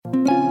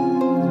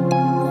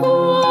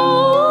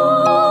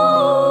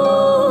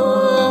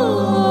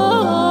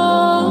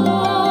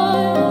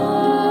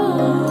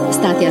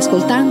State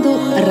ascoltando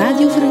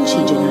Radio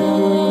Francigena.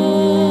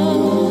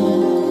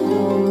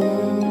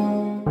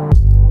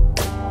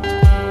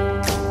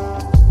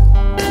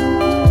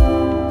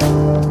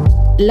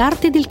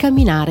 L'arte del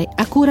camminare,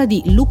 a cura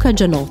di Luca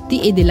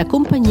Gianotti e della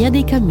Compagnia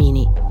dei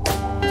Cammini.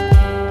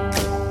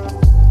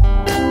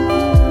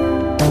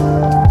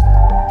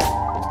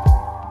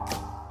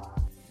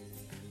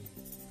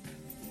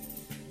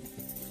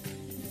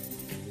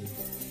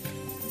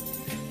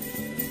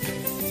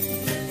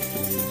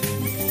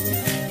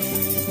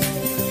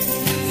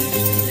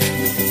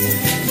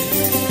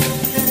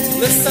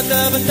 Volessa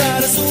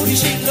davantare su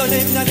ricillo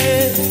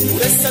nennane,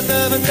 volessa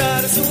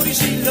davantare su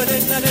ricillo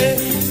nennane.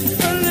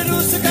 Quelle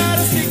rosse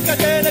care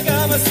sticcatene che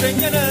mi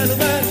spegnano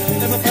l'umano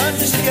e mi fanno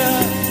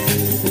scigliare.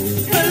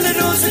 Quelle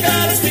rosse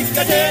care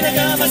sticcatene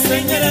che mi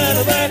spegnano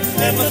l'umano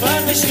e mi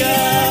fanno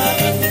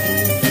scigliare.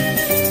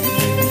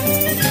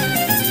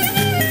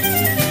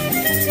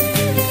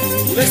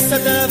 Volessa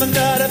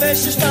davantare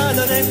pesce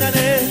spada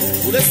nennane,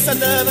 volessa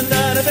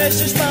davantare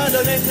pesce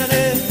spada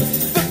nennane.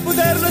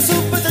 Poterla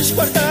subito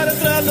sguardare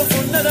tra la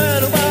fonda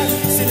del mare,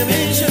 si ne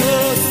vince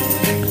rosso.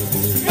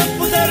 Per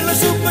poterla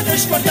subito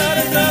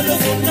sguardare tra la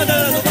fonda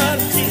del mare,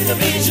 si ne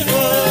vince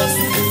rosso.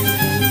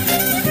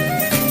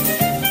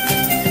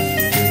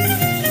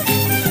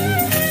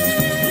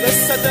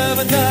 Volessa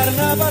davantare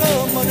una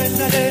palomma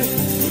nennane,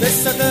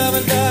 volessa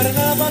davantare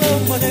una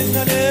palomma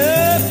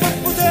nennane. Per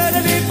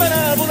poter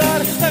libera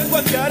volare e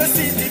guardare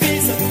si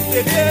divisa,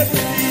 e via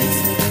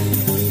divisa.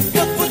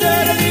 Per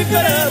poter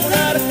libera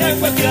volare e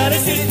guardare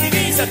si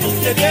divisa,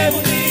 tutte e via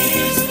divisa.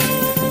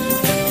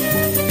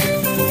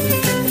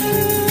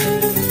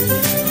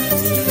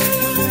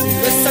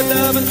 Volessa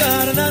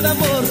davantare una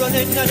morro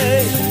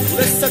nennane,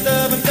 volessa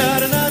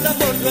davantare una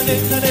morro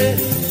nennane.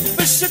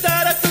 Per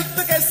scegliere a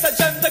tutta questa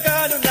gente che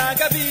non ha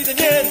capito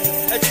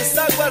niente e ci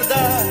sta a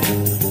guardare.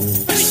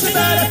 Per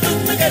scegliere a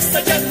tutta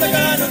questa gente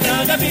che non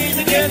ha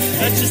capito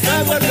niente e ci sta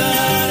a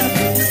guardare.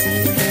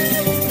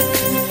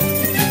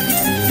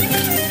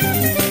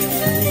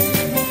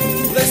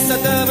 Volessa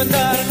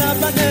davantare una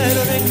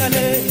bandiera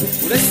nennane,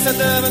 volessa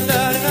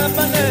davantare una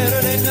bandiera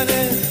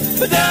nennane.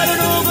 Vedere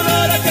un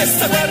colore che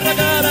sta guerra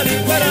cara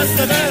l'impara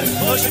sta per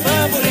o ci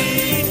fa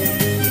morire.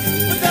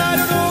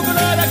 Vedere un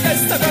colore che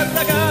sta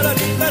guerra cara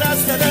l'impara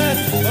sta per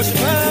o ci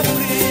fa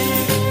morire.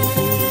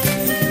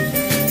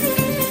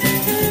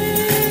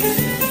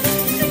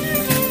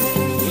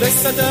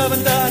 Volessa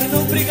davantare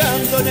un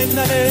brigante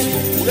nennane,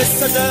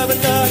 volessa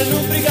davantare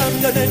un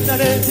brigante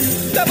nennane.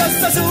 La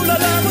pasta sulla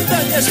la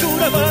montagna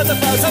scura vada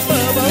passa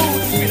paura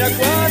fino a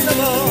quando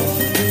va.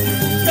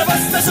 La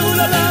pasta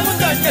sulla la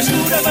montagna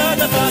scura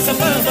vada passa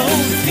paura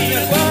fino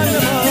a quando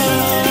va.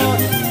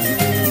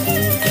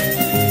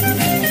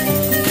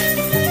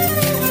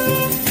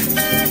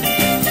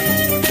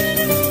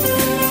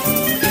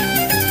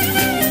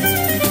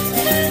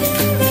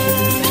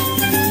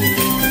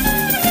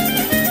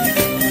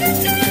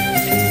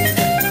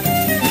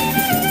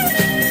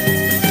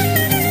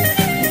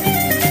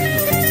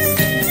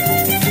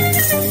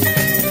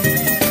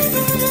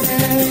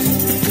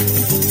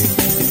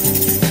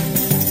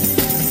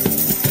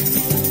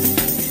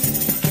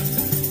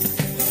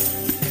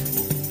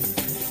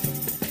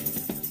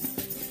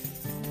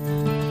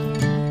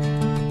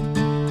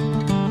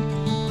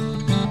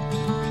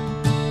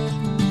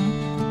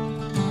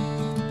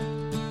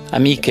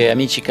 Amiche e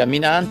amici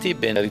camminanti,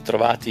 ben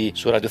ritrovati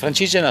su Radio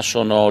Francigena,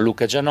 sono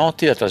Luca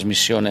Gianotti, la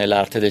trasmissione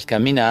L'arte del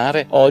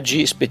camminare,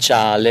 oggi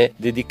speciale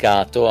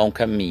dedicato a un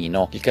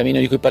cammino. Il cammino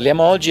di cui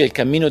parliamo oggi è il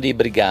cammino dei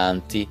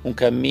Briganti, un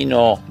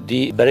cammino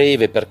di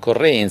breve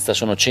percorrenza,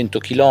 sono 100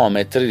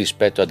 km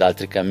rispetto ad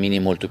altri cammini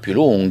molto più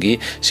lunghi,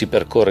 si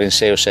percorre in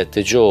 6 o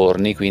 7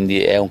 giorni,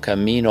 quindi è un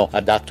cammino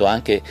adatto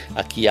anche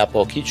a chi ha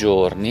pochi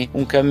giorni,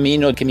 un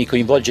cammino che mi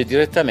coinvolge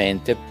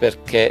direttamente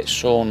perché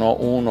sono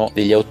uno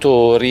degli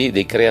autori,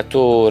 dei creatori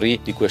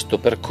di questo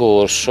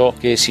percorso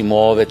che si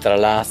muove tra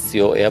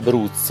Lazio e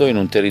Abruzzo in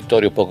un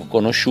territorio poco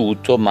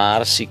conosciuto,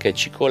 Marsica e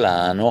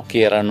Cicolano, che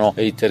erano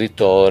i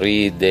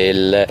territori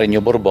del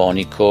Regno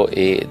Borbonico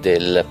e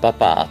del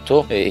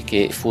Papato e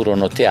che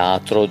furono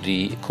teatro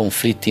di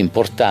conflitti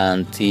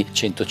importanti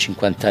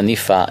 150 anni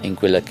fa in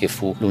quella che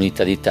fu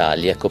l'Unità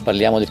d'Italia. Ecco,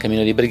 parliamo del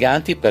Cammino dei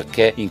Briganti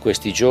perché in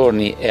questi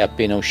giorni è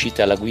appena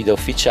uscita la guida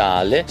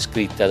ufficiale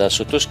scritta dal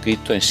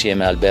sottoscritto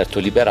insieme a Alberto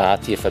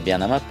Liberati e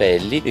Fabiana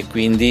Mapelli, e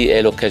quindi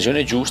è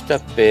l'occasione giusta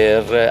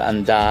per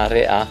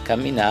andare a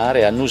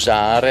camminare,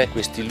 annusare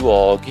questi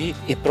luoghi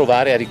e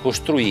provare a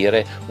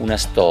ricostruire una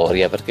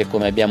storia, perché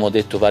come abbiamo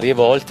detto varie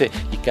volte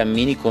i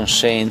cammini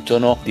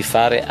consentono di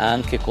fare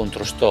anche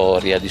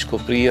controstoria, di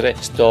scoprire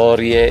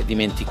storie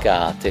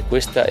dimenticate.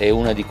 Questa è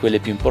una di quelle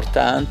più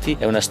importanti,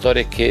 è una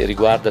storia che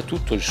riguarda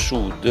tutto il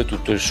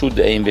sud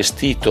è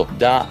investito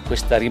da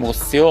questa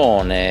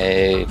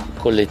rimozione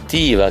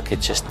collettiva che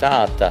c'è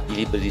stata. I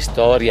libri di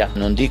storia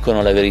non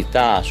dicono la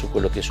verità su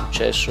quello che è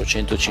successo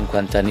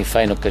 150 anni fa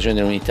in occasione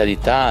dell'unità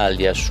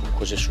d'Italia, su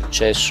cosa è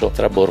successo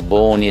tra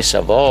Borboni e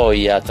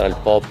Savoia, tra il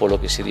popolo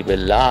che si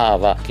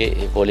ribellava,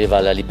 che voleva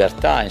la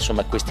libertà,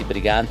 insomma questi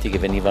briganti che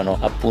venivano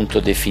appunto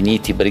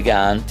definiti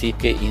briganti,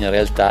 che in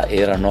realtà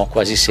erano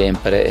quasi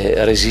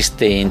sempre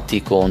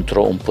resistenti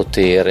contro un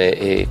potere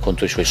e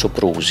contro i suoi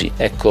soprusi.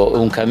 Ecco,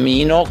 un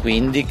cammino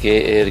quindi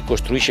che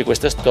ricostruisce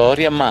questa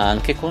storia, ma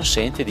anche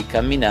consente di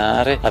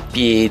camminare a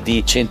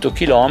piedi 100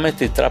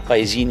 km tra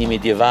paesini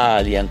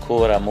medievali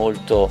ancora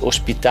molto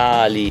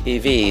ospitali e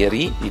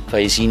veri, i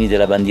paesini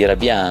della bandiera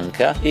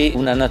bianca, e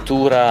una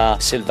natura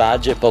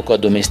selvaggia e poco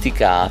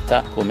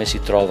addomesticata come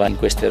si trova in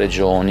queste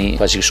regioni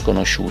quasi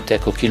sconosciute.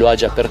 Ecco, chi lo ha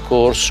già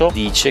percorso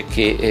dice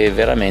che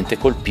veramente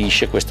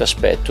colpisce questo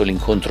aspetto,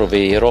 l'incontro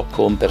vero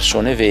con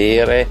persone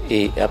vere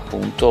e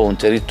appunto un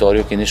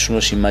territorio che nessuno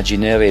si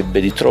immaginerebbe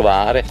di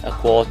trovare a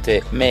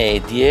quote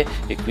medie,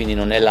 e quindi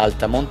non è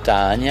l'alta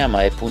montagna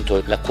ma è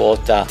appunto la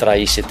quota tra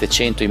i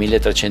 700 e i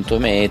 1300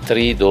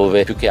 metri,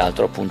 dove più che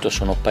altro appunto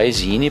sono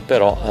paesini,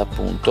 però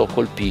appunto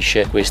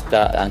colpisce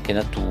questa anche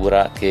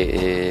natura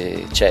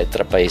che c'è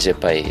tra paese e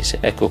paese.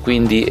 Ecco,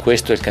 quindi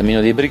questo è il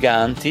cammino dei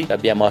briganti.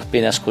 Abbiamo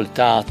appena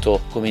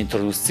ascoltato come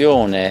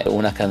introduzione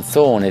una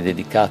canzone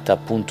dedicata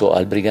appunto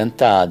al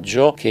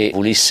brigantaggio, che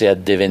volesse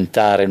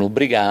addiventare un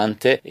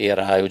brigante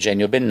era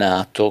Eugenio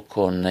Bennato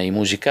con i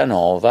Musica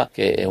Nova,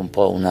 che è un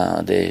po'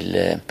 una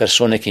delle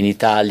persone che in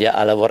Italia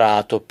ha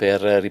lavorato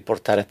per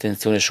riportare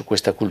attenzione su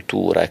questa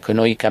cultura. Ecco,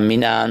 noi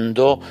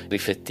camminando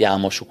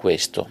riflettiamo su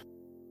questo.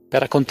 Per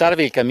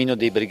raccontarvi il cammino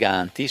dei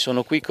briganti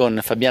sono qui con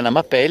Fabiana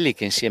Mapelli,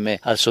 che insieme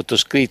al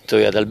sottoscritto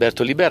e ad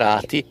Alberto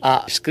Liberati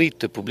ha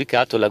scritto e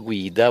pubblicato la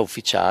guida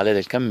ufficiale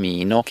del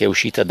cammino, che è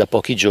uscita da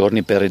pochi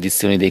giorni per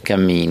Edizioni dei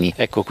Cammini.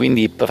 Ecco,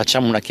 quindi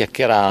facciamo una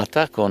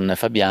chiacchierata con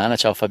Fabiana.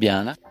 Ciao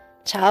Fabiana.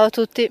 Ciao a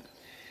tutti.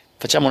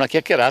 Facciamo una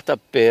chiacchierata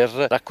per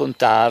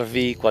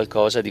raccontarvi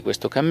qualcosa di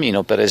questo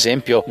cammino. Per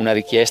esempio, una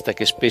richiesta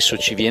che spesso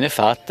ci viene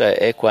fatta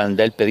è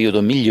quando è il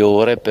periodo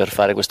migliore per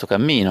fare questo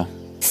cammino.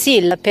 Sì,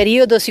 il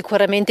periodo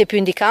sicuramente più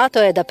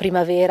indicato è da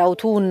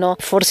primavera-autunno,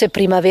 forse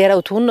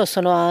primavera-autunno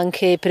sono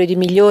anche i periodi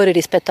migliori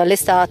rispetto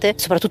all'estate,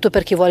 soprattutto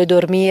per chi vuole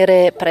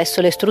dormire presso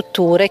le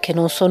strutture, che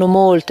non sono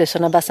molte,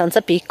 sono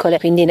abbastanza piccole,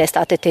 quindi in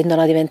estate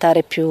tendono a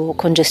diventare più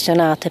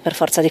congestionate per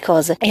forza di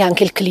cose. E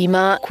anche il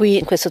clima qui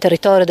in questo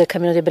territorio del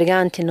Cammino dei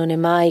Briganti non è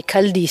mai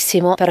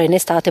caldissimo, però in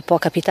estate può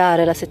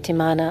capitare la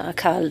settimana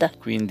calda.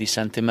 Quindi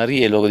Sante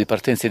Marie è il luogo di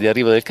partenza e di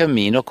arrivo del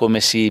cammino.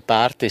 Come si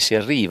parte e si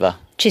arriva?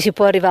 Ci si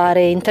può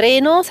arrivare in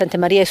treno, Santa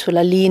Maria è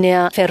sulla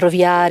linea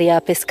ferroviaria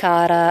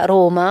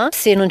Pescara-Roma.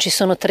 Se non ci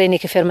sono treni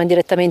che fermano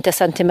direttamente a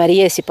Santa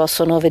Maria si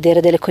possono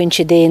vedere delle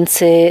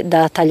coincidenze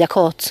da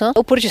Tagliacozzo,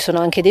 oppure ci sono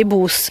anche dei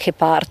bus che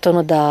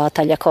partono da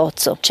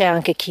Tagliacozzo. C'è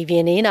anche chi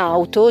viene in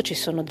auto, ci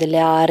sono delle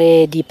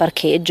aree di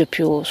parcheggio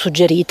più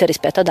suggerite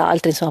rispetto ad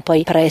altre, insomma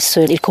poi presso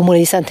il comune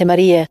di Santa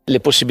Maria. Le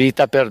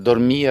possibilità per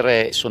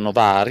dormire sono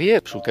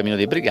varie sul Cammino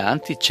dei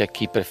Briganti, c'è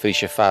chi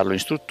preferisce farlo in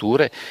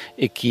strutture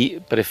e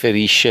chi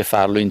preferisce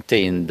farlo in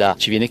tenda.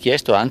 Ci viene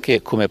chiesto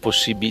anche come è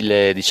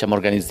possibile,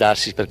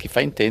 organizzarsi per chi fa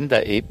in tenda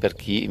e per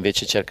chi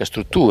invece cerca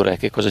strutture.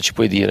 Che cosa ci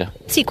puoi dire?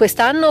 Sì,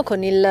 quest'anno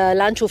con il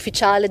lancio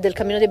ufficiale del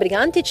Cammino dei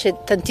Briganti c'è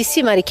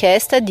tantissima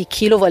richiesta di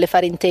chi lo vuole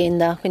fare in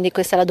tenda, quindi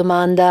questa è la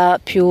domanda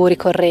più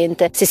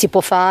ricorrente, se si può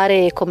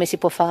fare e come si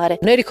può fare.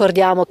 Noi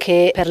ricordiamo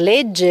che per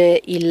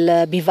legge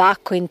il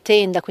bivacco in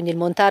tenda, quindi il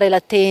montare la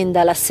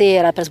tenda la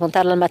sera per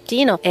smontarla al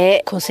mattino,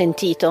 è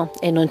consentito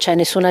e non c'è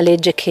nessuna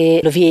legge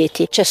che lo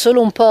vieti. C'è solo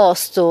un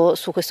posto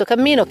su questo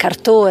cammino,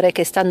 Cartore,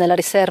 che sta nella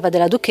riserva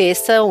della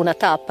Duchessa, una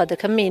tappa del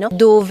cammino,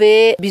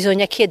 dove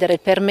bisogna chiedere il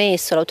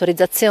permesso,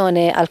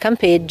 l'autorizzazione al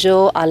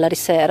campeggio alla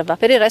riserva.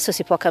 Per il resto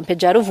si può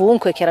campeggiare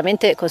ovunque,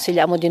 chiaramente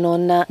consigliamo di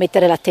non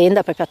mettere la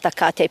tenda proprio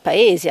attaccati ai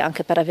paesi,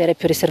 anche per avere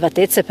più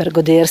riservatezze e per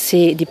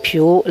godersi di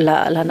più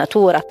la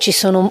natura. Ci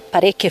sono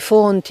parecchie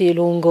fonti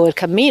lungo il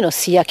cammino,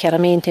 sia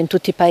chiaramente in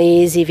tutti i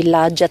paesi,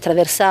 villaggi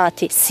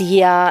attraversati,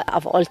 sia a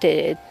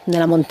volte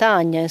nella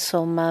montagna,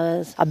 insomma,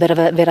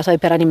 abbeveratoi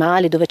per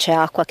animali dove c'è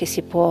acqua che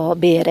si può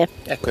bere.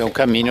 Ecco, è un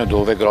cammino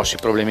dove grossi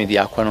problemi di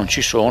acqua non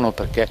ci sono,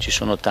 perché ci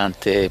sono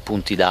tanti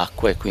punti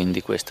d'acqua e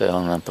quindi questo è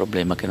un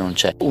problema che non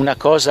c'è. Una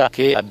cosa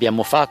che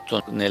abbiamo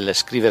fatto nel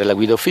scrivere la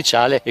guida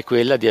ufficiale è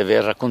quella di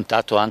aver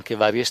raccontato anche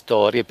varie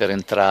storie per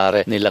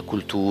entrare nella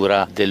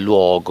cultura del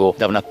luogo.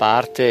 Da una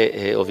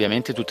parte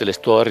ovviamente tutte le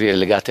storie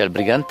legate al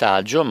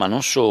brigantaggio, ma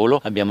non solo,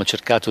 abbiamo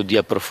cercato di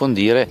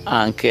approfondire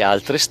anche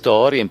altre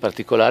storie. In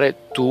particolare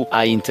tu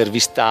hai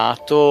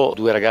intervistato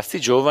 2 ragazzi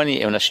giovani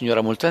e una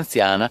signora molto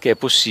anziana che è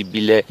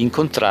possibile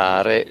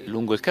incontrare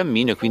lungo il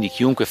cammino, e quindi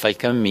chiunque fa il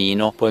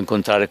cammino può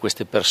incontrare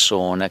queste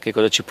persone. Che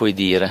cosa ci puoi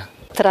dire?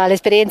 Tra le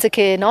esperienze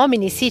che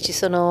nomini, sì, ci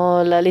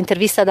sono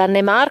l'intervista ad Anna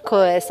e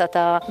Marco, è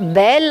stata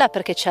bella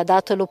perché ci ha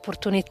dato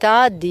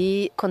l'opportunità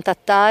di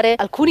contattare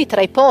alcuni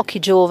tra i pochi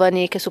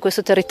giovani che su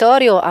questo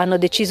territorio hanno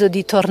deciso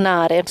di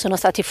tornare. Sono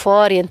stati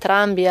fuori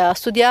entrambi a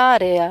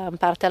studiare, in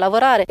parte a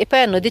lavorare, e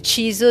poi hanno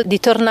deciso di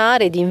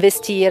tornare e di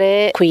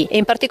investire qui, e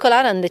in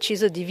particolare hanno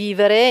deciso di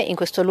vivere in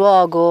questo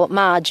luogo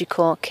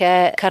magico che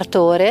è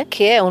Cartore,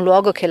 che è un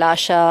luogo che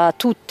lascia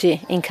tutti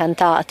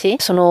incantati.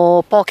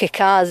 Sono poche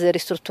case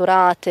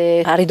ristrutturate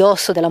a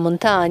ridosso della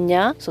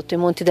montagna, sotto i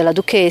monti della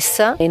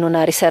Duchessa, in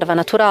una riserva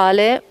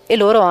naturale, e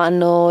loro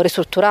hanno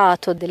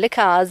ristrutturato delle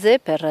case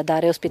per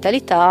dare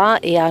ospitalità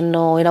e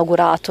hanno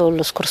inaugurato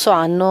lo scorso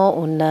anno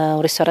un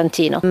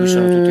ristorantino.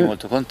 Sono tutti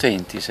molto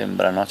contenti,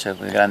 sembra, no? C'è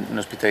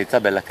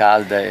un'ospitalità bella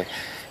calda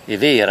e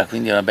vera,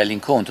 quindi è un bel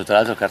incontro. Tra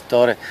l'altro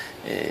Cartore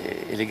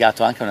è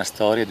legato anche a una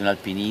storia di un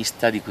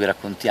alpinista di cui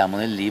raccontiamo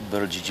nel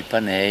libro, Gigi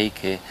Panei,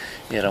 che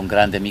era un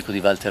grande amico di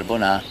Walter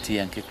Bonatti,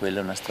 anche quella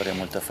è una storia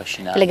molto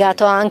affascinante.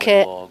 Legato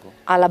anche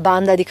alla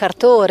banda di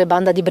Cartore,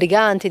 banda di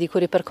Briganti, di cui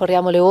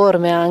ripercorriamo le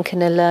orme anche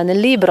nel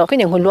libro,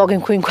 quindi è un luogo in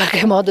cui in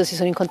qualche modo si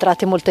sono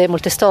incontrate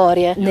molte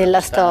storie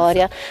nella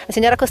storia. La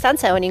signora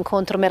Costanza è un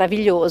incontro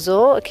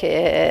meraviglioso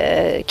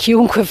che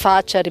chiunque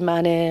faccia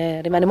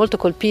rimane molto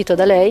colpito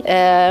da lei.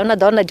 È una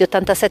donna di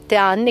 87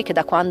 anni che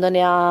da quando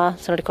ne ha,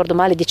 se non ricordo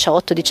male,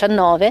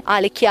 18-19, ha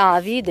le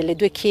chiavi delle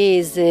 2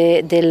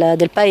 chiese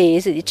del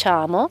paese,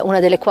 diciamo, una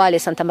delle quali è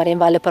Santa Maria in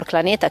Valle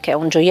Porclaneta, che è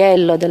un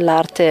gioiello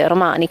dell'arte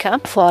romanica,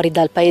 fuori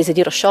dal paese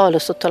di Rosciolo,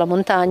 sotto la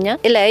montagna,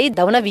 e lei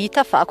da una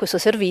vita fa questo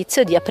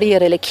servizio di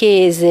aprire le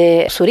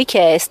chiese su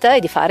richiesta e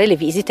di fare le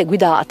visite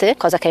guidate,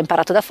 cosa che ha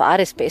imparato da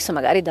fare spesso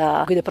magari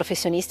da guide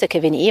professioniste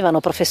che venivano,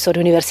 professori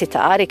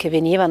universitari che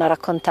venivano a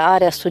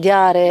raccontare, a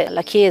studiare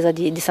la chiesa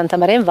di Santa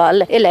Maria in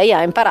Valle, e lei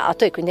ha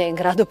imparato e quindi è in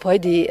grado poi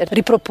di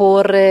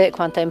riproporre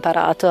quanto ha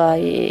imparato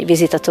ai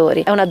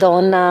visitatori. È una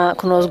donna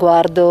con uno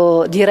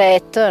sguardo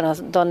diretto, è una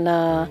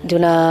donna di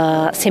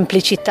una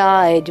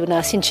semplicità e di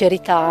una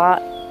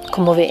sincerità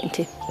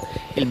commoventi.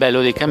 Il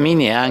bello dei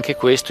cammini è anche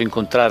questo,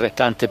 incontrare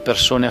tante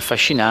persone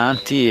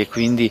affascinanti, e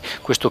quindi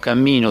questo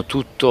cammino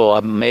tutto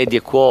a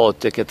medie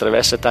quote che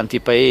attraversa tanti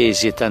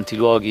paesi e tanti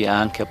luoghi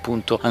anche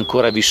appunto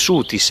ancora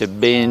vissuti,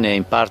 sebbene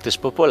in parte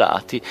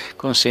spopolati,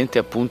 consente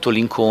appunto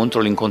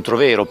l'incontro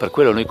vero. Per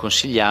quello noi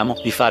consigliamo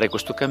di fare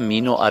questo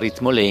cammino a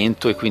ritmo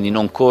lento e quindi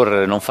non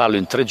correre, non farlo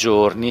in 3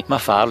 giorni, ma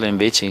farlo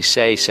invece in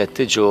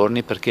 6-7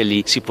 giorni, perché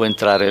lì si può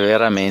entrare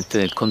veramente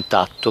nel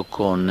contatto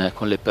con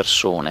le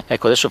persone.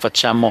 Ecco, adesso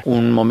facciamo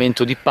un momento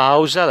di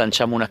pausa,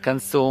 lanciamo una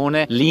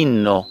canzone,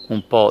 l'inno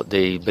un po'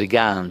 dei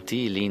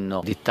Briganti,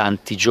 l'inno di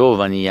tanti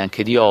giovani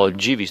anche di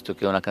oggi, visto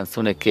che è una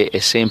canzone che è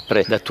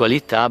sempre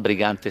d'attualità,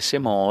 Brigante se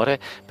more.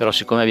 Però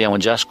siccome abbiamo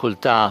già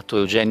ascoltato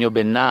Eugenio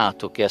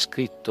Bennato, che ha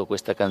scritto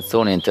questa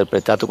canzone, ha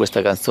interpretato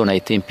questa canzone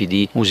ai tempi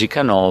di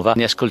Musica Nova,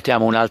 ne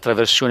ascoltiamo un'altra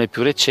versione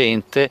più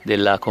recente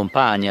della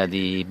compagna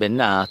di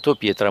Bennato,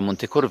 Pietra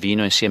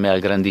Montecorvino, insieme al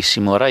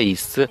grandissimo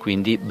Raiz,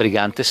 quindi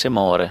Brigante se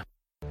more.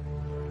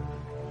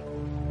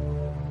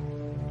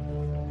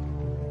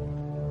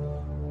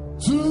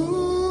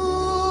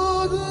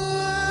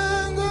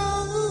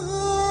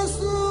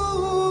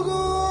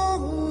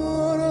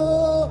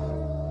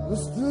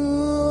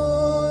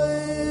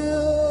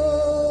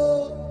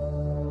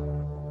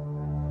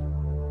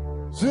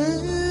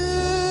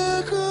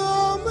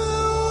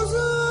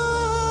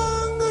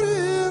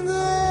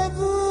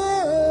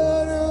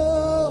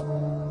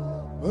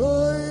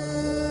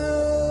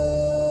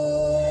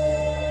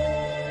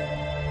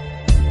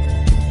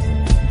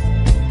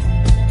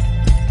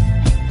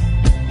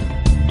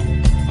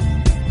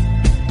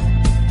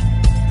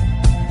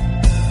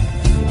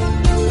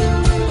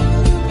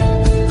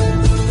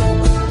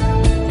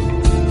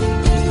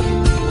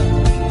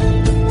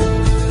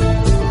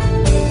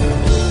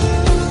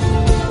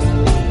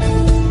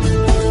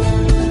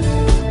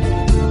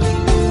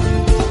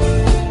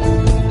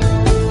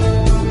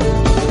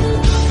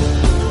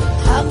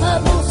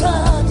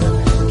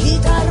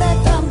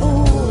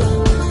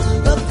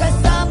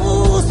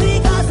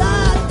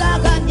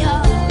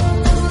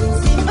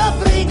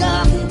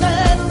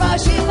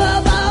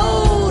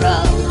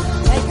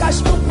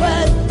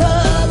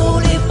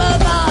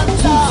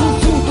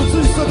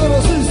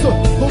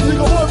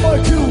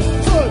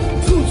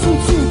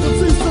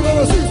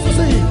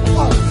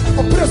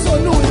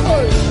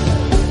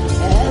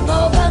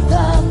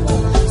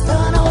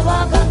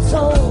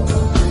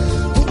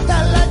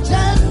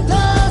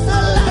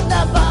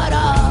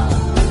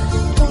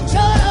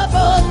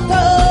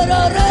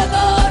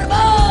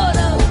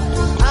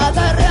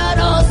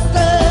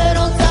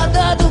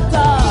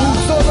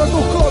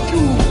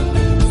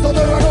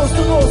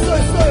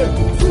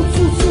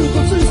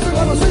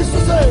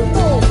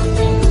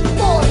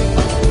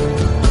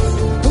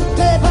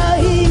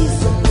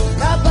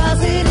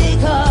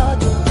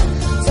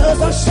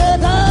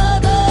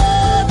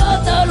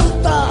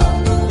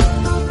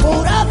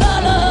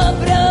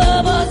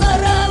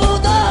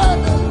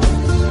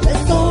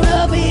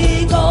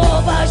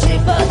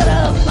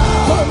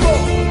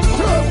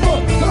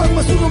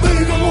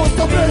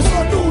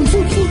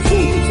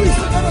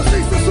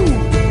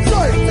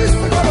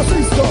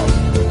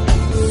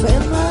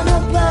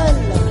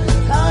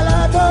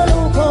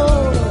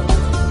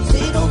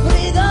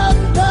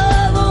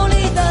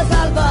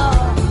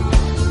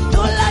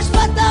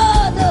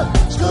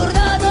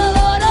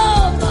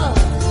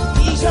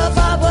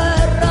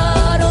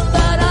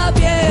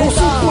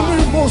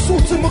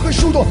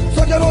 saputo,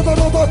 sa che nota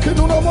nota che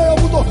non ha mai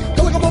avuto,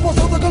 che la capa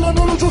passata che la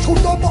non lo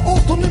scordava,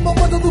 8 non mi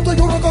vede tutte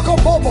io che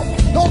campava,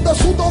 nord e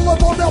sud alla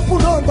donna a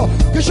Puranda,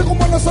 che c'è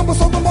come ne sempre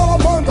stata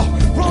malamanda,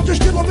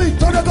 Franceschi la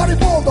vittoria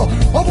Garibalda,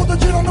 a volte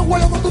girano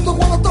guai da tutto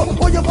quanto,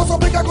 voglio far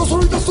sapere che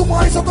costruito su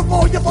paese, te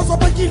voglio far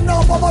sapere chi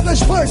ne va da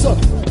spesa,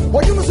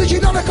 voglio una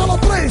siciliana e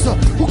calabrese,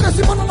 con che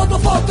si vanno alla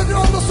fatta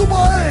grande su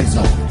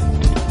paese.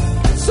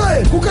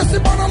 Sei, con che si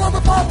vanno alla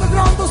fatta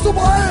grande sto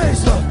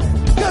paese,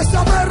 che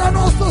sta terra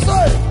nostra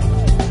sei,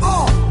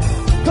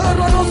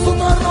 terra nostra,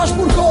 terra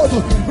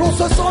spurcata, non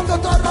si sente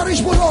terra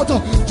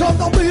rispurata,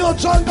 gente mia,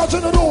 gente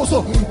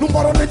generosa, non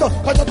paranita,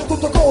 cagata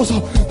tutta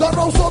cosa,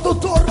 terra usata,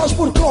 terra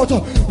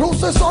spurcata, non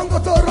si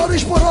sente terra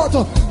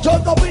rispurata,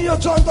 gente mia,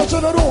 gente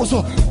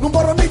generosa, non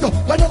paranita,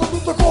 cagata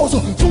tutta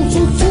cosa, su,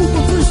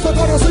 zista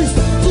che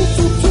resiste,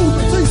 su,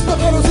 zista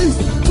che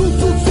resiste, su,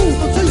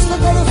 zista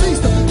che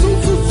resiste,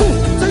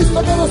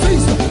 zista che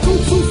resiste,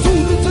 su,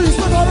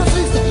 zista che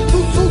resiste,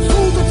 su,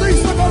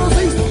 zista che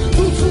resiste,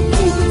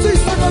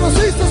 zista che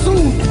resiste, su,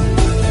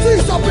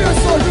 zista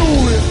pensa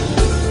lui.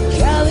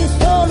 Che ha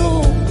visto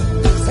lui,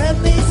 se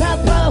mi sa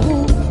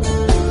paura,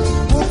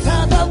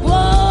 puntata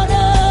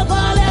buona,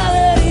 vale la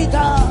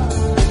verità,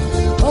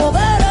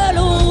 povero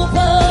lupo,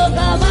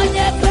 che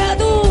mangia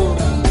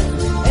creatura,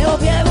 e ho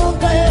piego un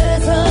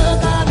peso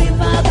che mi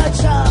fa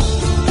cacciare.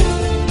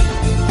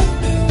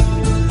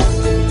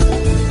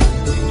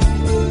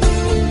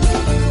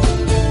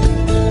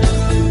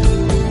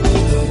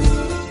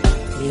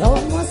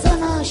 L'uomo si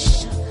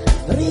nasce,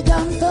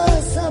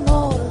 brigante si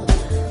muore,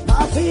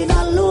 ma fino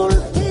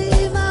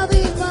all'ultima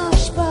vita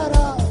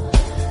spara.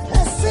 E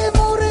se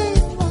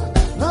morimmo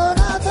non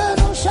ha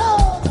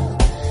tenuto,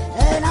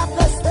 è una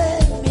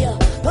bestemmia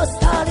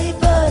questa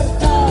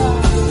libertà.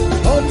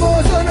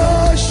 L'uomo si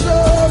nasce,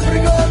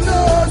 brigante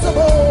si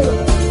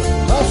muore,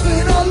 ma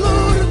fino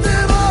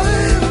all'ultima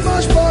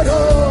vita spara.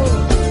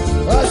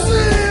 E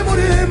se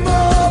morimmo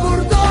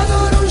portato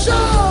in un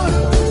sciaro,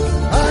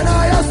 e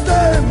noi a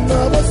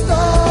stemma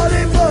questa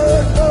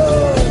libertà.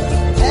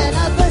 È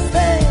una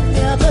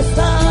bestemmia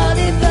questa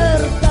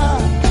libertà.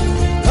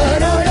 E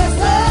noi a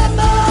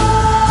stemma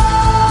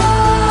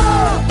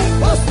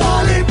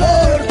questa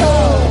libertà.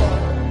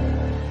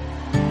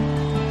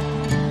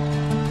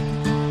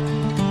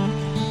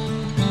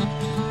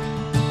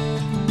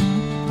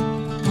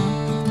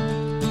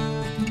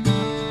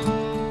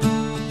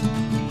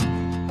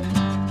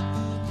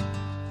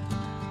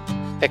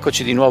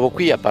 Eccoci di nuovo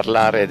qui a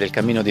parlare del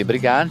Cammino dei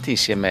Briganti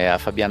insieme a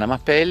Fabiana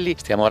Mappelli.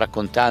 Stiamo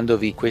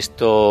raccontandovi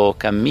questo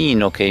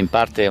cammino che in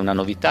parte è una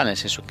novità, nel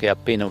senso che è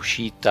appena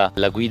uscita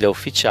la guida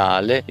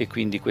ufficiale e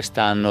quindi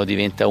quest'anno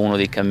diventa uno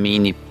dei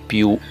cammini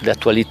più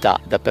d'attualità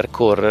da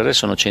percorrere.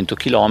 Sono 100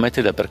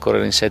 km da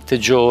percorrere in 7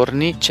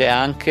 giorni. C'è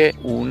anche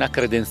una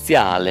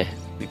credenziale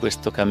di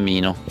questo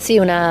cammino. Sì,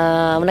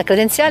 una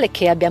credenziale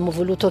che abbiamo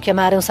voluto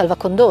chiamare un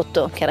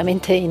salvacondotto,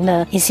 chiaramente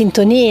in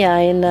sintonia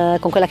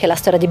con quella che è la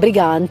storia di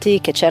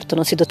Briganti, che certo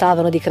non si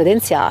dotavano di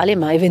credenziali,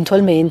 ma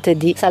eventualmente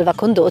di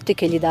salvacondotti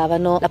che gli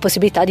davano la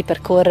possibilità di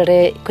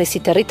percorrere questi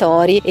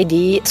territori e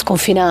di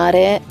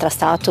sconfinare tra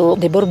Stato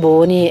dei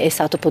Borboni e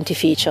Stato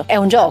Pontificio. È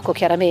un gioco,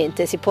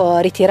 chiaramente, si può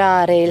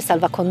ritirare il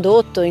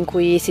salvacondotto in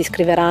cui si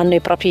scriveranno i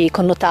propri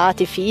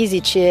connotati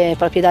fisici e i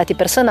propri dati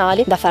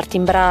personali da far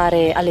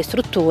timbrare alle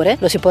strutture,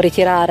 lo si può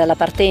ritirare alla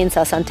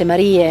partenza a Sante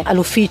Marie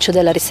all'ufficio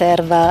della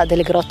riserva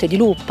delle grotte di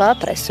Luppa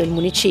presso il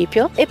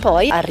municipio, e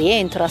poi al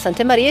rientro a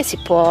Sante Marie si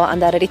può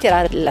andare a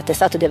ritirare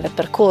l'attestato di aver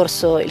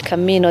percorso il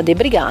cammino dei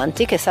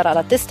Briganti, che sarà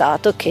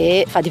l'attestato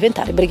che fa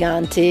diventare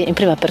Briganti in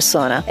prima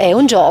persona. È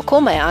un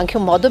gioco, ma è anche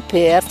un modo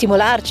per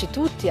stimolarci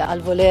tutti al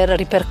voler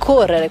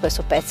ripercorrere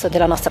questo pezzo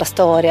della nostra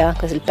storia,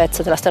 questo è il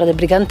pezzo della storia del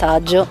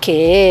brigantaggio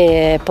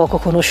che è poco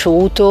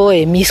conosciuto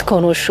e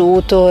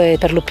misconosciuto e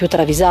per lo più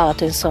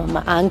travisato,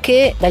 insomma,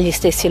 anche dagli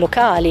stessi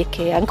locali,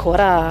 che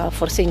ancora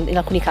forse in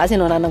alcuni casi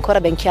non hanno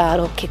ancora ben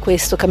chiaro che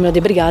questo Cammino dei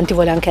Briganti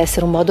vuole anche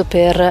essere un modo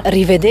per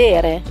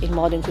rivedere il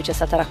modo in cui ci è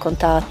stata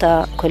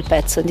raccontata quel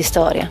pezzo di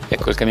storia.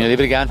 Ecco, il Cammino dei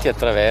Briganti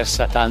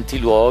attraversa tanti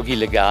luoghi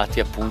legati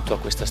appunto a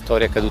questa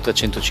storia accaduta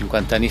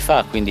 150 anni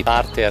fa, quindi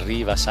parte e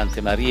arriva a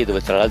Sante Marie,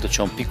 dove tra l'altro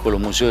c'è un piccolo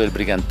museo del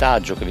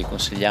brigantaggio che vi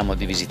consigliamo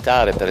di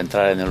visitare per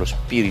entrare nello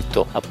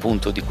spirito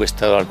appunto di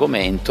questo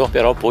argomento,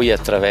 però poi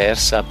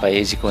attraversa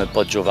paesi come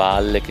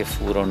Poggiovalle, che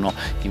furono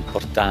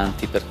importanti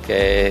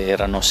perché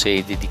erano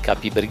sedi di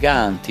capi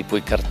briganti,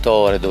 poi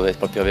Cartore, dove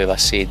proprio aveva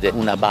sede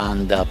una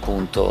banda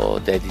appunto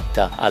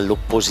dedita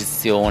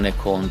all'opposizione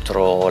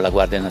contro la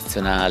Guardia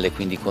Nazionale,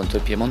 quindi contro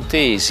i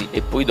piemontesi,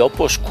 e poi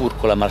dopo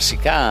Scurcola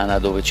Marsicana,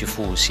 dove ci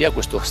fu sia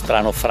questo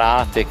strano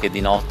frate che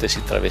di notte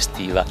si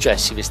travestiva, cioè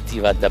si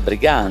vestiva da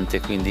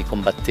brigante, quindi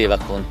combatteva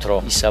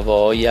contro i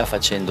Savoia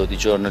facendo di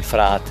giorno il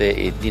frate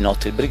e di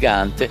notte il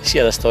brigante,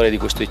 sia la storia di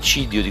questo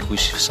eccidio di cui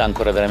si sa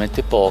ancora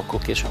veramente poco,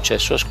 che è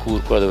successo a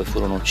Scurcola, dove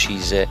furono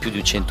uccise più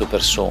di 100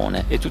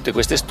 persone, e tutte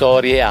queste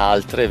storie e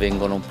altre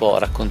vengono un po'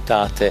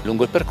 raccontate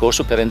lungo il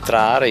percorso per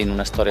entrare in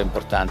una storia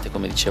importante,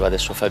 come diceva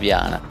adesso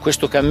Fabiana.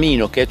 Questo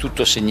cammino, che è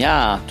tutto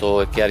segnato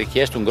e che ha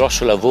richiesto un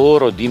grosso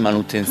lavoro di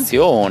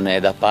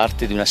manutenzione da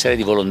parte di una serie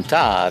di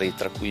volontari,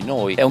 tra cui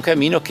noi, è un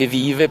cammino che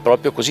vive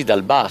proprio così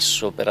dal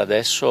basso, per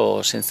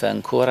adesso senza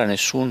ancora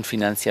nessun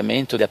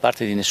finanziamento da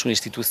parte di nessuna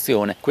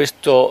istituzione.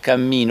 Questo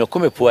cammino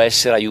come può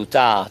essere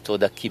aiutato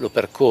da chi lo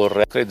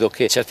percorre? Credo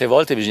che certe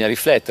volte bisogna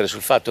riflettere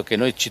sul fatto che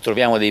noi ci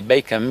troviamo dei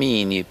bei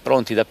cammini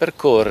pronti da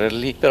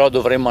percorrerli, però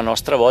dovremmo a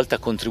nostra volta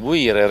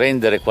contribuire,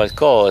 rendere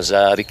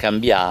qualcosa,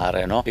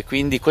 ricambiare, no? E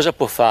quindi cosa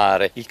può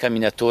fare il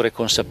camminatore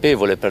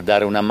consapevole per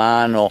dare una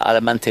mano a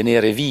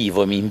mantenere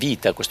vivo e in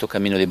vita questo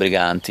cammino dei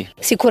Briganti?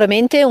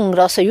 Sicuramente un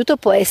grosso aiuto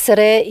può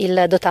essere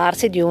il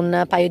dotarsi di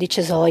un paio di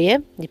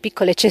cesoie, di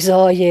piccole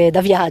cesoie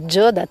da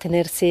viaggio, da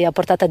tenersi a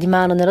portata di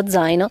mano nello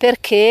zaino,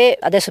 perché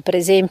adesso per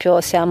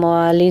esempio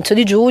siamo all'inizio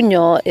di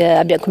giugno,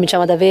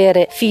 cominciamo ad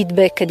avere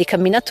feedback di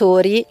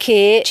camminatori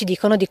che ci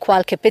dicono di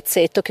qualche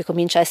pezzetto che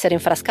comincia a essere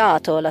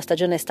infrascato. La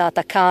stagione è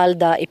stata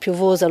calda e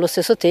piovosa allo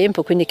stesso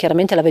tempo, quindi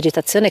chiaramente la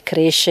vegetazione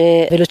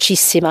cresce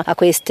velocissima a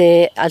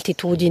queste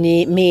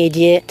altitudini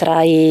medie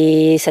tra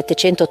i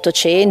 700,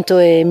 800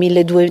 e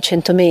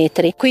 1200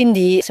 metri.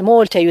 Quindi se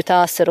molti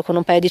aiutassero con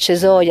un paio di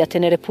cesoie a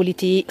tenere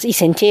puliti i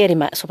sentieri,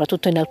 ma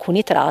soprattutto in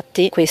alcuni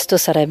tratti, questo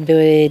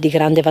sarebbe di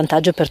grande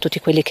vantaggio per tutti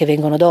quelli che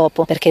vengono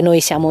dopo, perché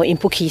noi siamo in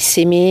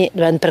pochissimi,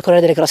 dobbiamo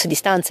percorrere delle grosse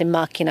distanze in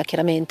macchina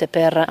chiaramente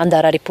per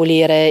andare a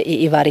ripulire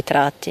i vari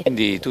tratti.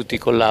 Quindi tutti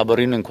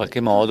collaborino in qualche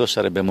modo,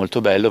 sarebbe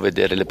molto bello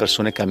vedere le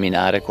persone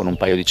camminare con un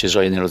paio di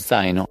cesoie nello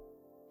zaino.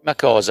 Ma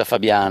cosa,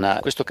 Fabiana,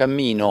 questo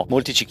cammino,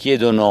 molti ci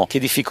chiedono che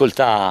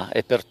difficoltà ha,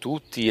 è per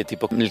tutti, è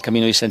tipo il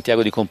cammino di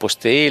Santiago di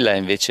Compostela,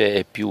 invece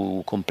è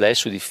più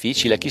complesso,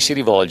 difficile, a chi si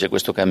rivolge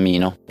questo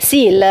cammino?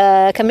 Sì,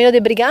 il cammino dei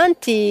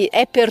Briganti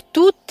è per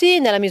tutti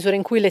nella misura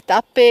in cui le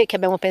tappe che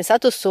abbiamo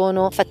pensato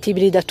sono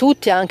fattibili da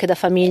tutti, anche da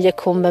famiglie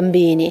con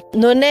bambini.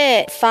 Non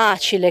è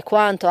facile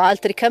quanto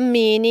altri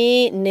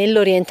cammini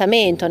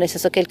nell'orientamento, nel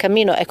senso che il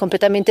cammino è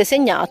completamente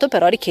segnato,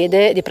 però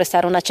richiede di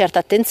prestare una certa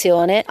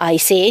attenzione ai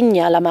segni,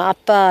 alla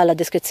mappa, alla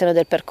descrizione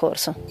del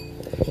percorso.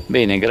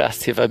 Bene,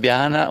 grazie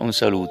Fabiana, un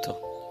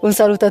saluto. Un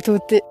saluto a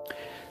tutti.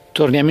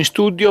 Torniamo in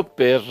studio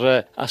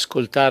per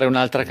ascoltare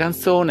un'altra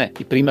canzone.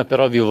 Prima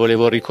però vi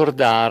volevo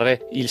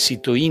ricordare il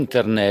sito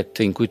internet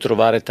in cui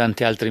trovare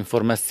tante altre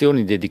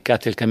informazioni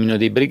dedicate al Cammino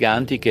dei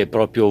Briganti, che è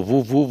proprio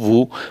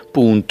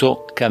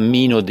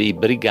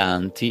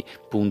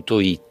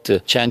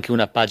www.camminodeibriganti.it. C'è anche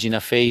una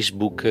pagina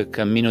Facebook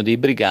Cammino dei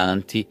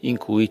Briganti in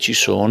cui ci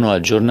sono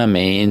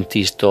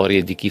aggiornamenti,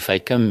 storie di chi fa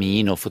il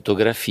cammino,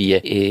 fotografie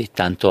e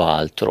tanto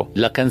altro.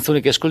 La canzone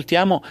che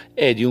ascoltiamo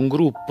è di un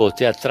gruppo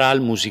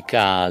teatral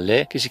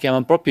musicale che si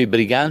chiama proprio i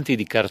Briganti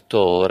di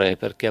Cartore,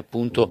 perché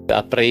appunto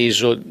ha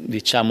preso,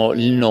 diciamo,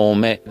 il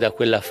nome da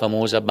quella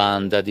famosa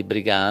banda di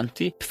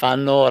briganti.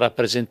 Fanno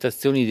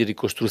rappresentazioni di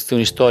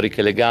ricostruzioni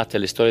storiche legate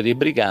alle storie dei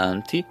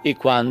briganti, e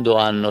quando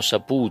hanno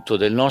saputo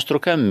del nostro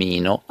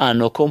cammino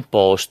hanno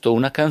composto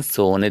una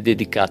canzone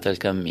dedicata al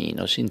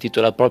cammino. Si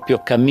intitola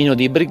proprio Cammino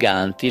dei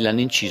Briganti, l'hanno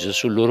incisa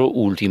sul loro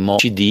ultimo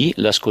CD,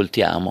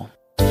 l'ascoltiamo.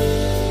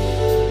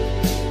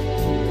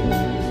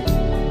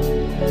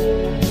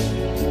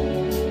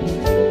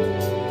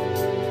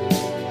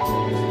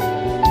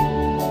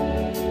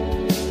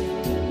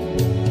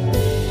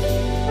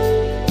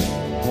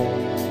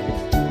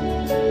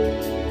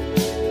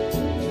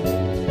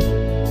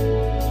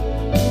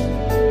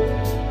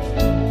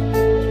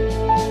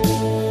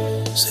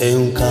 Sei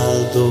un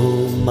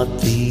caldo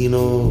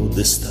mattino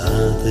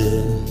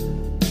d'estate,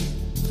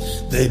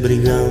 dei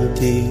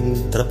briganti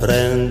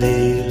intraprendi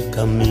il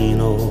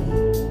cammino,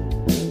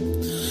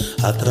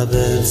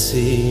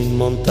 attraversi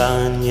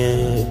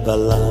montagne e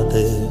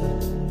vallate,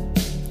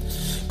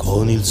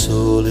 con il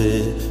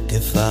sole che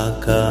fa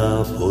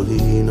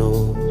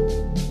capolino,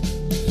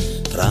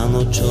 tra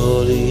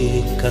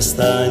noccioli,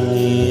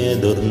 castagni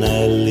ed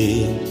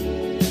ornelli.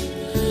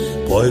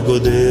 Puoi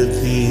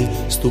goderti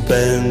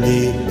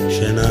stupendi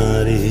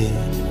scenari,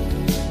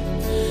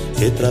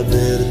 e tra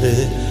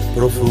verde,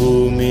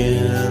 profumi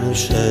e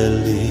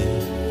ruscelli,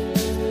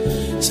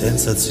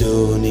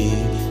 sensazioni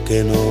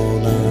che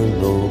non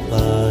hanno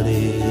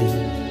pari.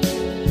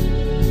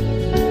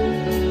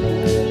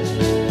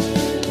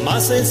 Ma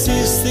se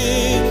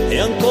insisti e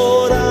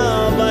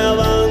ancora vai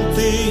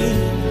avanti,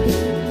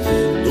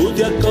 tu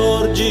ti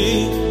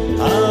accorgi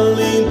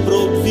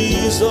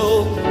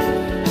all'improvviso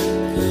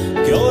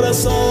che ora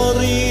sono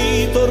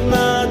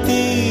ritornati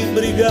i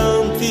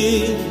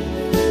briganti,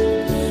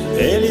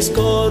 e li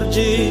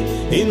scorgi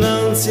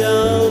innanzi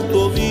al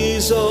tuo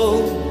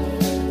viso.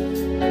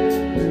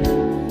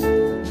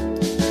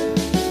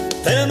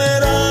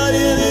 Temerari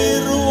ed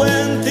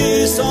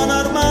irruenti sono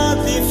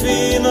armati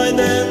fino ai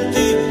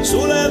denti,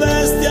 sulle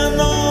vesti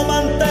hanno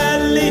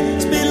mantelli,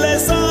 spille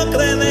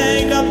sacre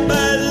nei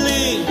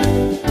cappelli.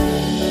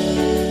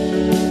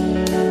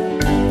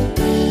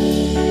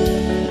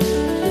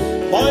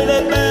 Poi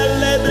le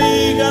belle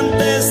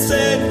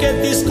brigantesse che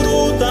ti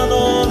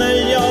scrutano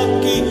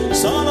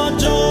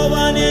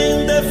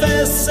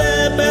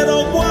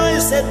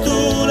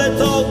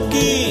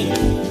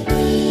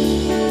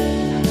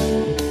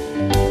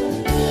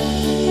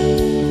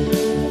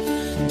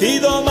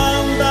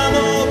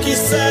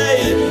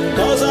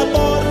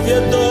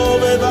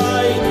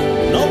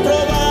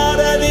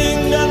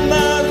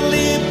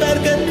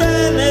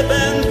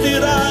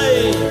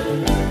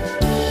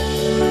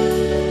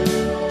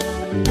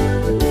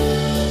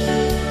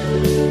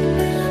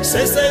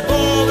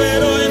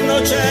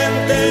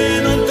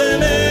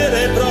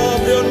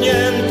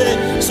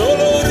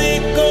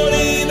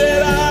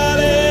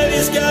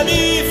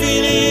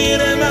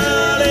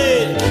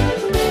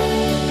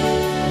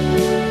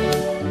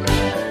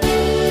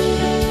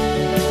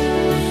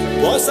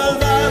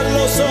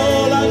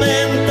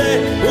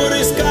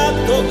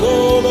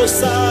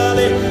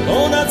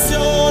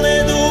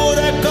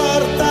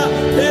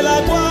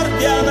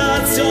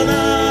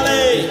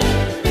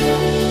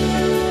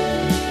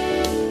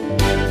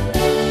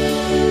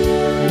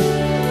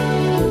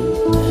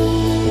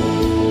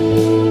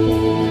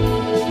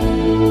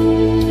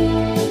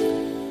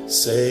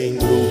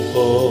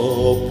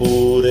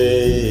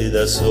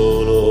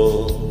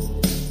solo,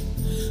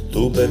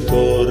 tu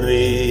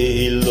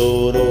percorri il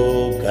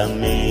loro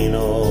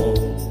cammino,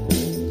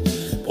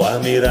 puoi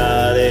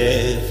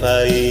ammirare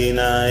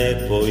farina e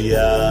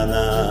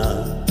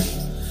poiana,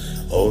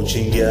 o un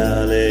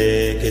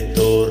cinghiale che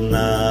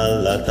torna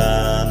alla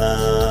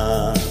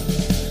tana.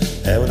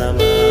 È una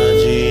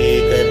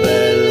magica e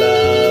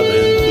bella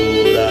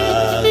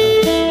avventura,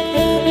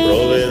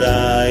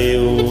 proverai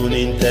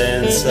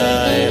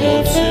un'intensa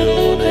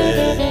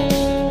emozione,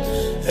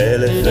 è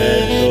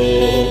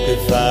l'effetto che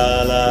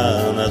fa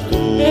la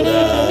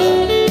natura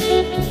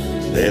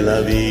della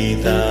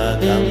vita,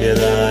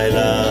 cambierai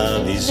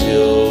la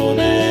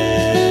visione.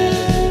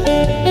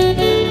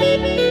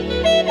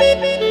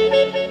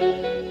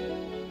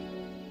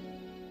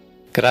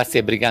 Grazie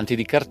ai Briganti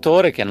di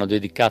Cartore che hanno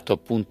dedicato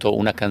appunto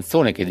una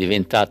canzone che è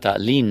diventata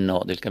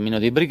l'inno del Cammino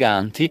dei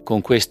Briganti.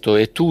 Con questo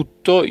è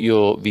tutto,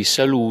 io vi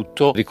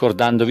saluto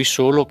ricordandovi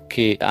solo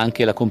che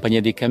anche la Compagnia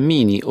dei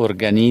Cammini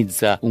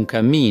organizza un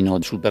cammino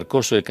sul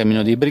percorso del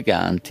Cammino dei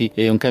Briganti,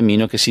 è un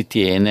cammino che si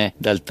tiene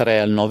dal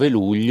 3 al 9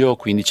 luglio,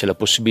 quindi c'è la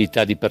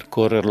possibilità di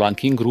percorrerlo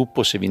anche in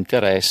gruppo se vi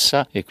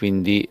interessa. E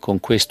quindi con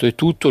questo è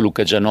tutto,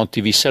 Luca Gianotti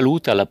vi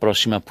saluta, alla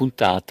prossima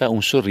puntata,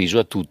 un sorriso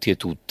a tutti e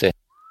tutte.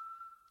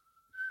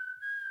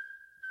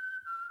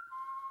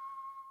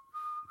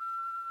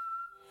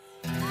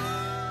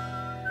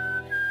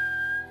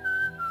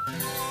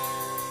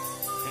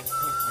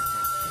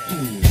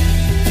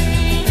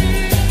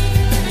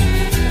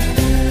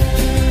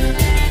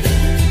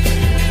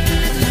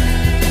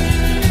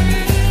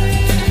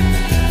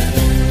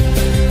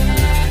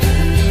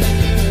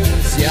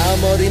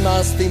 Siamo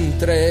rimasti in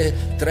tre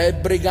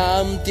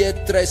briganti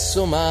e 3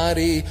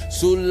 somari,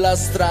 sulla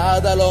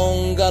strada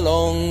longa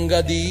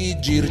longa di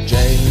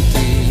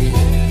Girgenti.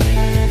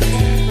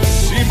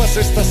 Sì, ma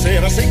se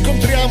stasera, se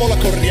incontriamo la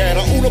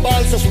corriera, uno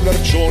balza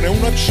sull'arcione,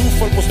 uno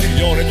acciuffa il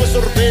postiglione, 2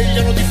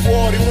 sorvegliano di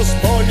fuori, uno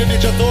spoglia il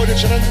viaggiatore e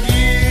ce ne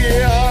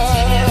via.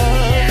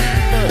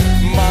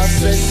 Ma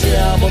se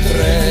siamo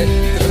tre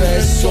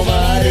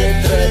somari e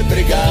 3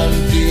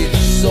 briganti,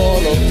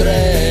 solo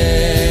 3.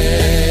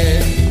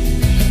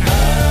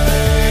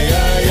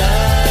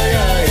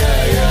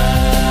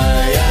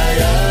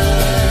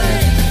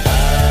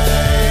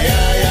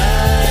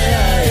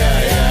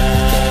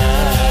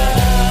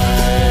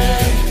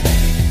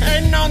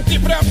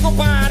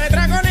 Preoccupare,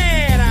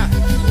 Dragonera,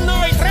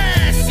 noi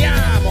 3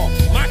 siamo,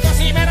 ma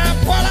così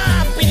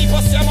merampolapidi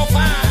possiamo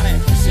fare,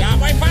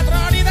 siamo i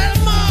padroni del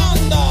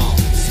mondo.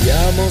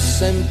 Siamo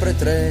sempre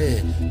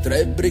 3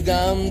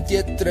 briganti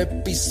e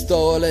 3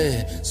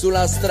 pistole,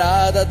 sulla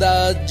strada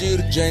da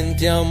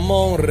Girgenti a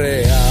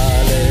Monreale.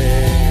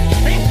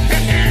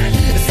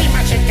 Sì,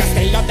 ma c'è il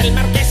castello del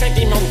Marchese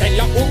di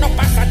Montello, uno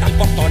passa dal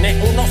portone,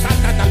 uno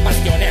salta dal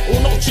bastione,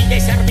 uno uccide i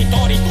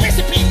servitori, 2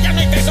 si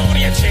pigliano i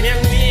tesori e ce ne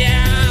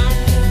andiamo.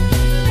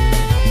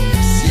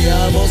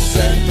 Siamo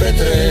sempre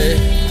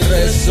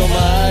 3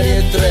 somari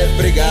e 3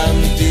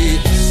 briganti,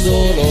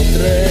 solo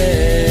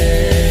 3.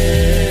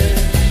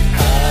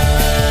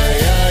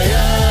 Ai ai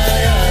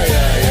ai ai ai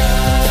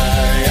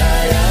ai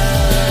ai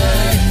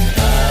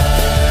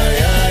ai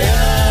ai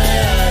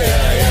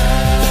ai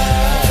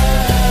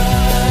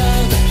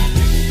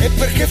ai. E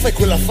perché fai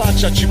quella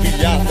faccia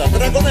accipigliata?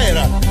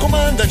 Dragonera,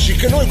 comandaci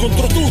che noi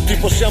contro tutti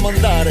possiamo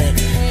andare,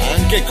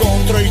 anche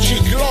contro i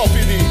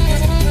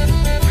ciclopidi.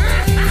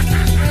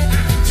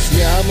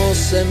 Siamo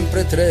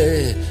sempre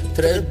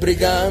 3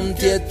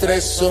 briganti e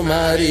 3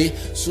 somari,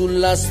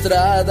 sulla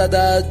strada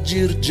da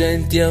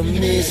Girgenti a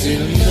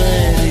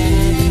Misilmeri.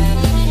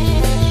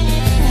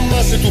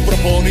 Ma se tu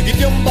proponi di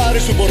piombare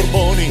su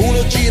Borboni,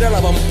 uno gira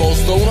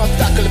l'avamposto, uno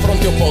attacca il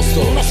fronte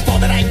opposto, uno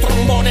sfodera il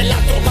trombone,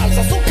 l'altro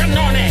balza sul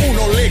cannone,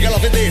 uno lega la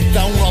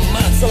vedetta, uno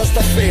ammazza la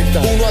staffetta,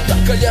 uno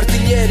attacca gli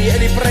artiglieri e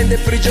li prende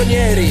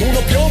prigionieri, uno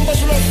piomba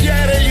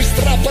sull'alfiere e gli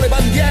strappa le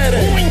bandiere,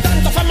 uno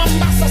intanto fa man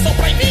bassa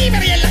sopra i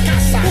viveri e la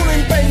cassa, uno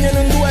impegna in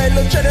un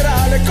duello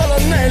generale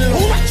colonnello,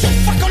 uno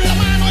acciuffa con la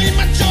mano il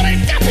maggiore e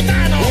il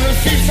capitano, uno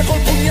infilza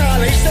col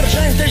pugnale il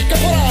sergente e il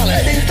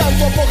caporale, ed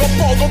intanto a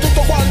poco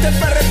tutto quanto è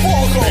ferro e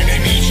fuoco. Ai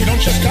nemici non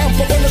c'è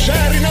scampo quando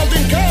c'è Rinaldo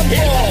in campo, il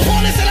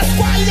bombone se la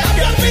squaglia,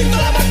 abbiamo vinto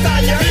la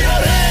battaglia, viva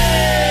re!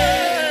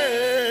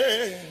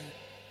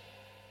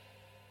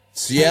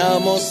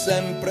 Siamo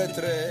sempre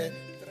 3